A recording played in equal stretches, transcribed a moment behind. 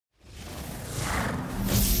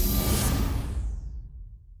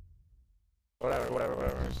whatever.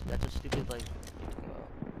 That's a stupid, like...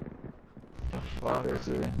 Fuck.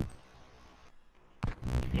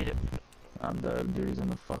 Hit it. I'm dead. Dude, he's in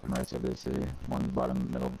the fucking right side of the city. One's bottom,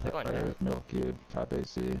 middle, middle cube, top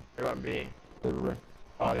AC. They're on B. They're right.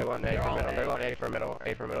 Oh, they want A for middle. They're going A for middle.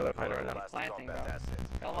 A for middle. They're playing right now. Planting, bro.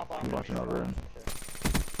 Come up on I'm watching over him.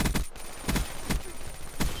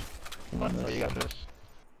 So you got this.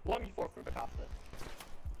 1v4 for Bekatsa.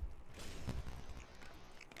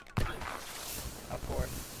 Of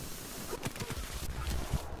course.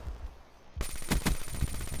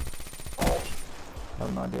 I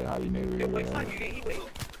have no idea how you knew we were there.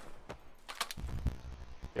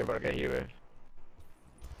 You're about to get heated.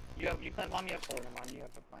 You plant bomb, you have solar on, you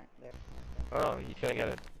have to plant there. Oh, you can't get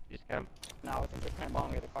it. You just can't. No, it's a plant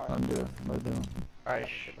bomb with the car. I'm doing. Alright,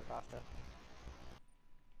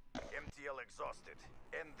 MTL exhausted.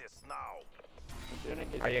 End this now.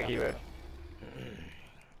 how you get heated?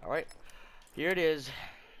 Alright. Here it is.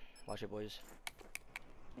 Watch it, boys.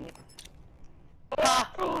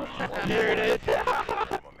 Here it is.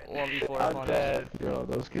 1v4 I'm fun. dead. Yo,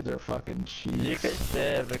 those kids are fucking cheats. You could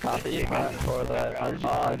say Bekatsa, you can score that. Oh no,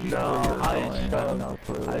 how did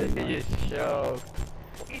you choke?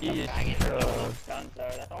 You choked.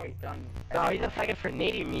 That's all he's done. No, he's a faggot for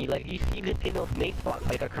nading me. Like, you see the thing of nade spots,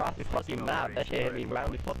 like, across the fucking map. That shit hit me right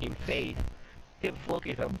in the fucking face. Him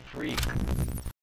Floki's a freak.